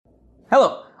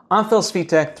Hello, I'm Phil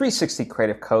Svitek, 360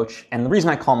 Creative Coach, and the reason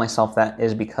I call myself that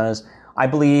is because I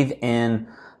believe in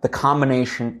the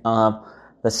combination of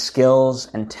the skills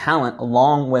and talent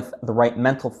along with the right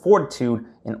mental fortitude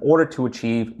in order to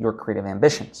achieve your creative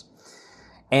ambitions.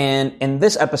 And in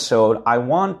this episode, I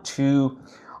want to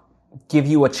give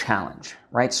you a challenge,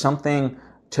 right? Something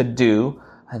to do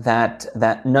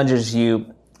that nudges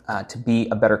you to be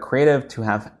a better creative, to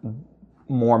have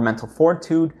more mental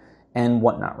fortitude and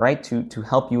whatnot, right? To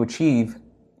help you achieve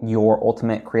your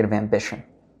ultimate creative ambition.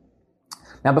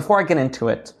 Now, before I get into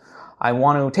it, I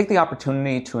want to take the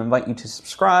opportunity to invite you to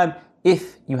subscribe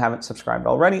if you haven't subscribed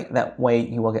already. That way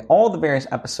you will get all the various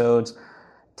episodes,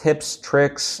 tips,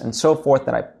 tricks, and so forth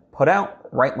that I put out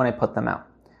right when I put them out.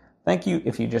 Thank you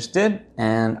if you just did,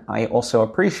 and I also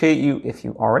appreciate you if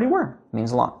you already were. It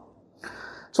means a lot.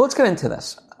 So let's get into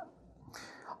this.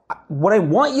 What I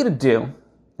want you to do,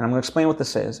 and I'm going to explain what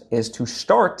this is to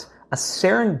start a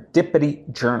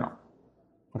serendipity journal.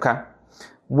 Okay?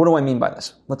 What do I mean by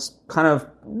this? Let's kind of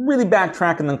really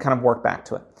backtrack and then kind of work back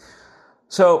to it.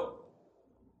 So,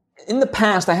 in the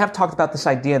past, I have talked about this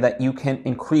idea that you can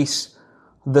increase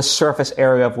the surface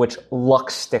area of which luck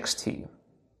sticks to you.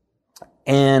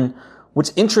 And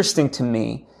what's interesting to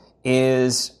me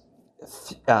is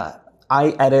I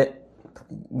edit,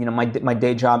 my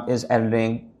day job is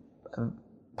editing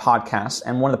podcasts,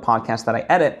 and one of the podcasts that I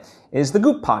edit is the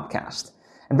Goop podcast.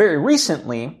 And very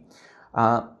recently,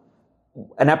 an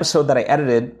episode that I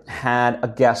edited had a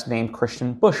guest named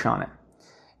Christian Bush on it.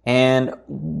 And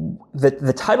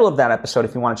the title of that episode,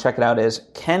 if you want to check it out, is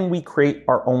Can We Create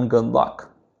Our Own Good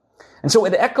Luck? And so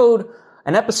it echoed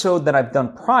an episode that I've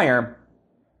done prior,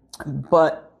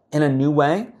 but in a new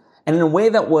way, and in a way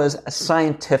that was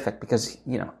scientific, because,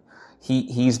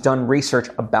 he's done research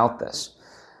about this.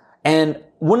 And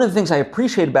one of the things I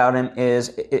appreciate about him is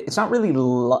it's not really,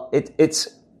 it's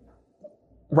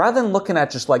rather than looking at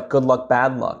just like good luck,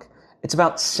 bad luck, it's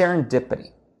about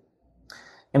serendipity.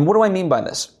 And what do I mean by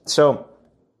this? So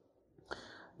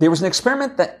there was an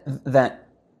experiment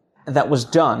that was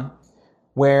done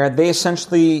where they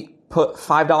essentially put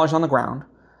 $5 on the ground,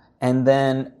 and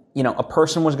then, a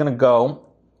person was going to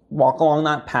walk along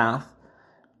that path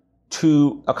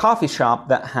to a coffee shop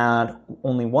that had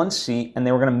only one seat, and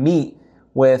they were going to meet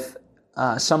with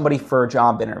somebody for a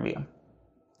job interview.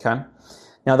 Okay?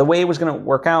 Now, the way it was going to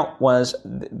work out was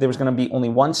there was going to be only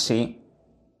one seat,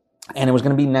 and it was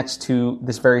going to be next to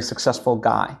this very successful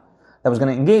guy that was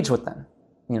going to engage with them,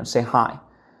 say hi.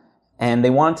 And they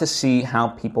wanted to see how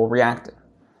people reacted.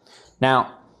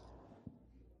 Now,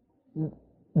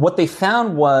 what they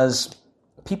found was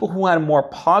people who had a more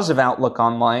positive outlook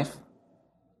on life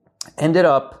ended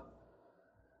up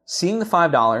seeing the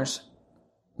 $5,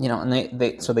 and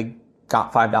they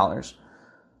got $5.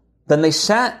 Then they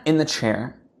sat in the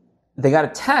chair. They got a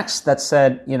text that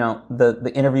said,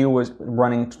 the interview was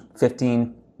running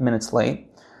 15 minutes late.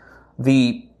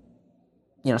 The,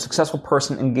 successful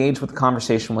person engaged with the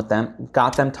conversation with them,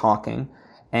 got them talking,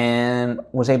 and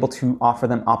was able to offer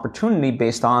them opportunity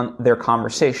based on their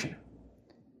conversation.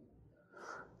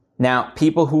 Now,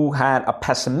 people who had a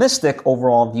pessimistic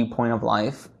overall viewpoint of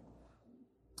life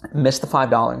missed the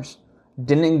 $5,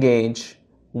 didn't engage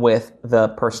with the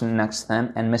person next to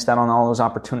them, and missed out on all those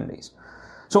opportunities.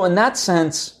 So in that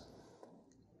sense,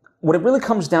 what it really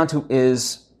comes down to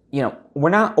is, we're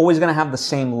not always going to have the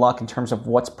same luck in terms of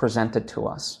what's presented to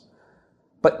us.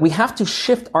 But we have to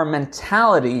shift our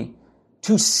mentality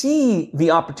to see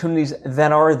the opportunities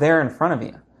that are there in front of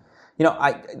you.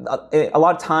 A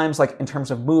lot of times, like in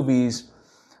terms of movies,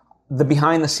 the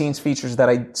behind the scenes features that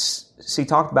I see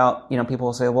talked about, people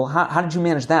will say, well, how did you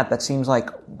manage that? That seems like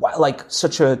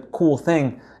such a cool thing.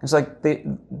 And it's like, they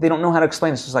don't know how to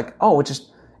explain it. It's just like, oh, it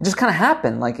just kind of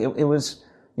happened. Like it was,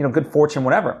 good fortune,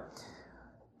 whatever.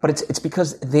 But it's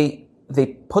because they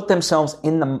put themselves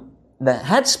in the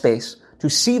headspace to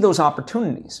see those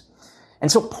opportunities.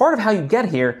 And so part of how you get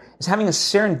here is having a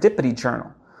serendipity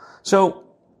journal. So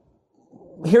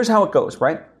here's how it goes,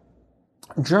 right?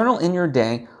 Journal in your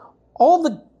day all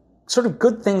the sort of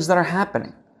good things that are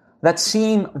happening that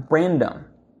seem random.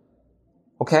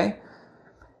 Okay?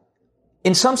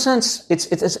 In some sense,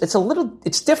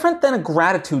 it's different than a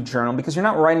gratitude journal because you're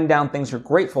not writing down things you're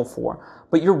grateful for,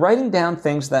 but you're writing down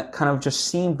things that kind of just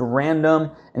seemed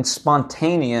random and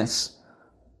spontaneous,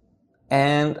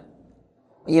 and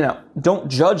don't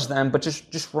judge them, but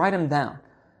just write them down.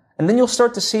 And then you'll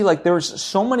start to see there's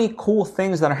so many cool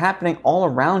things that are happening all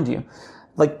around you.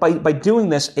 By doing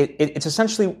this, it's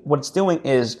essentially what it's doing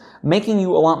is making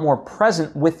you a lot more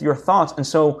present with your thoughts. And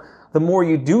so the more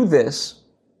you do this,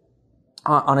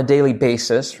 on a daily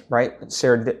basis, right?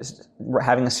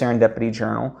 Having a serendipity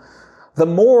journal, the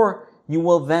more you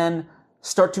will then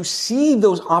start to see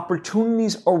those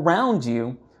opportunities around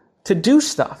you to do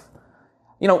stuff.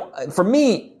 For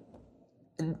me,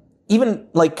 even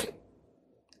like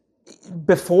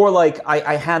before, like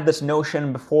I had this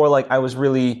notion, before like I was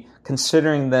really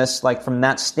considering this, like from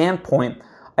that standpoint,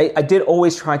 I did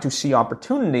always try to see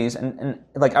opportunities, and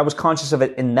like I was conscious of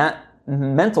it in that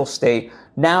mental state.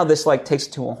 Now this like takes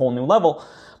it to a whole new level.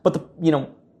 But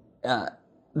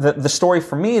the story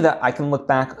for me that I can look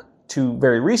back to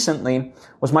very recently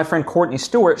was my friend Courtney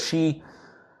Stewart. She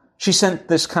sent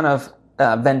this kind of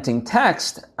venting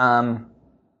text, and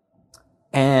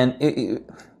it,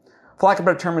 for lack of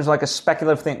a better term, is like a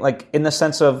speculative thing, like in the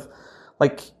sense of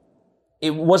like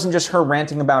it wasn't just her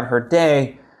ranting about her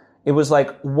day. It was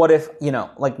like, what if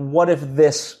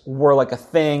this were like a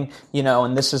thing,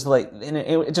 and this is like, and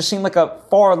it just seemed like a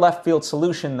far left field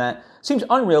solution that seems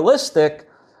unrealistic,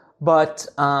 but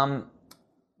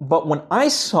when I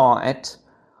saw it,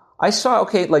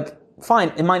 okay, like,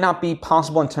 fine, it might not be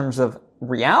possible in terms of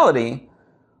reality,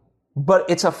 but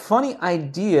it's a funny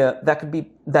idea that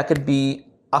could be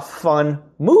a fun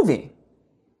movie,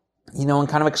 and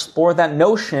kind of explore that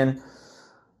notion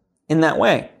in that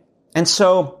way. And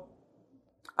so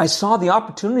I saw the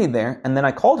opportunity there, and then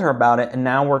I called her about it, and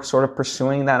now we're sort of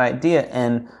pursuing that idea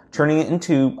and turning it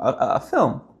into a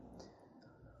film.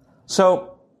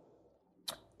 So,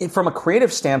 from a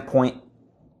creative standpoint,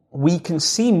 we can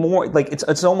see more, like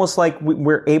it's almost like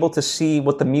we're able to see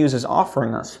what the muse is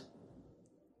offering us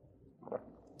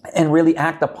and really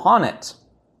act upon it.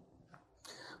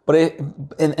 But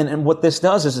and what this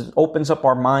does is it opens up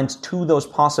our minds to those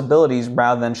possibilities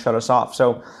rather than shut us off.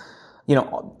 So,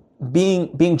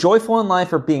 being joyful in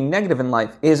life or being negative in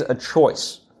life is a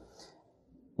choice.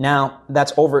 Now,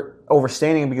 that's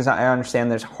overstating because I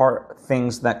understand there's hard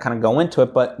things that kind of go into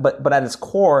it, but at its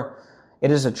core,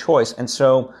 it is a choice. And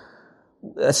so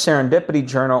a serendipity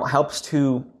journal helps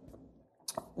to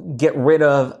get rid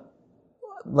of,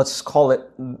 let's call it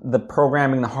the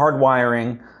programming, the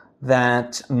hardwiring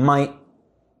that might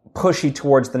push you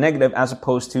towards the negative as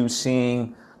opposed to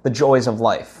seeing the joys of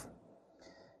life.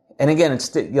 And again, it's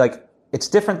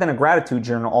different than a gratitude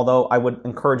journal, although I would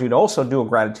encourage you to also do a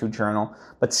gratitude journal,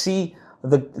 but see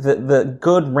the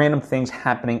good random things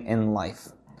happening in life.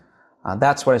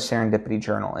 That's what a serendipity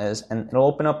journal is, and it'll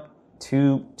open up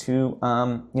to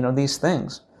these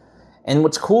things. And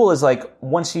what's cool is like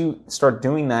once you start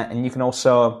doing that, and you can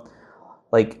also,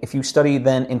 like, if you study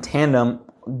then in tandem,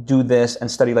 do this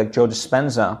and study like Joe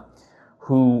Dispenza,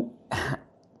 who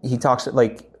he talks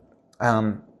like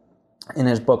in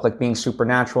his book, like Being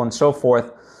Supernatural and so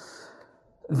forth,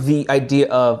 the idea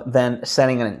of then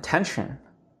setting an intention,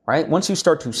 right? Once you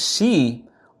start to see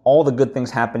all the good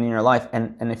things happen in your life,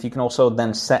 and if you can also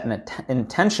then set an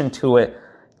intention to it,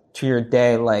 to your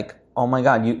day, like, oh my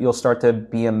God, you'll start to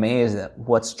be amazed at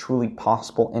what's truly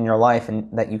possible in your life and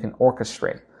that you can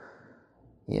orchestrate,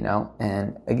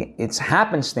 and again, it's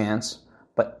happenstance,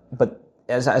 but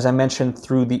as I mentioned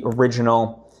through the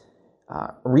original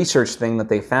research thing that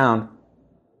they found,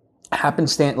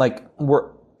 happenstance, like we're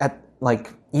at,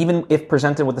 like, even if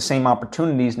presented with the same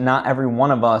opportunities, not every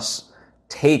one of us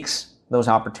takes those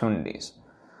opportunities.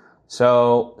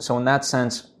 So in that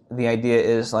sense, the idea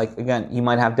is like, again, you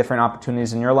might have different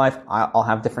opportunities in your life. I'll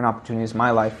have different opportunities in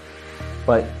my life,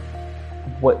 but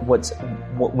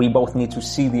what we both need to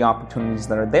see the opportunities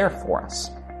that are there for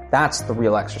us. That's the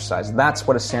real exercise. That's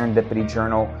what a serendipity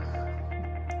journal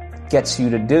gets you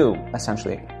to do,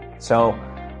 essentially. So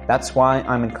that's why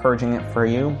I'm encouraging it for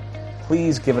you.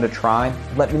 Please give it a try.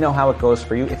 Let me know how it goes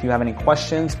for you. If you have any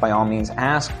questions, by all means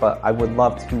ask, but I would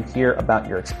love to hear about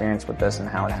your experience with this and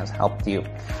how it has helped you.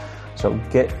 So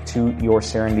get to your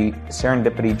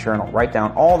serendipity journal. Write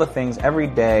down all the things every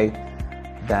day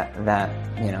that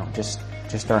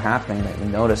just are happening, that you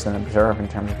notice and observe in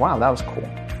terms of, wow, that was cool.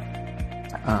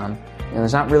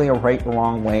 There's not really a right or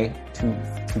wrong way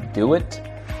to do it.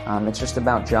 It's just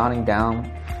about jotting down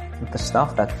the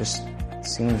stuff that just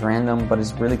seems random but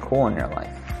is really cool in your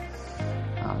life.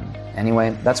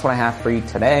 Anyway, that's what I have for you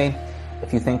today.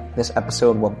 If you think this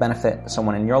episode will benefit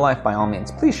someone in your life, by all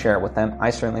means, please share it with them. I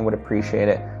certainly would appreciate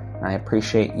it, and I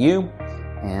appreciate you,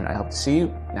 and I hope to see you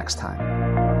next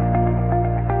time.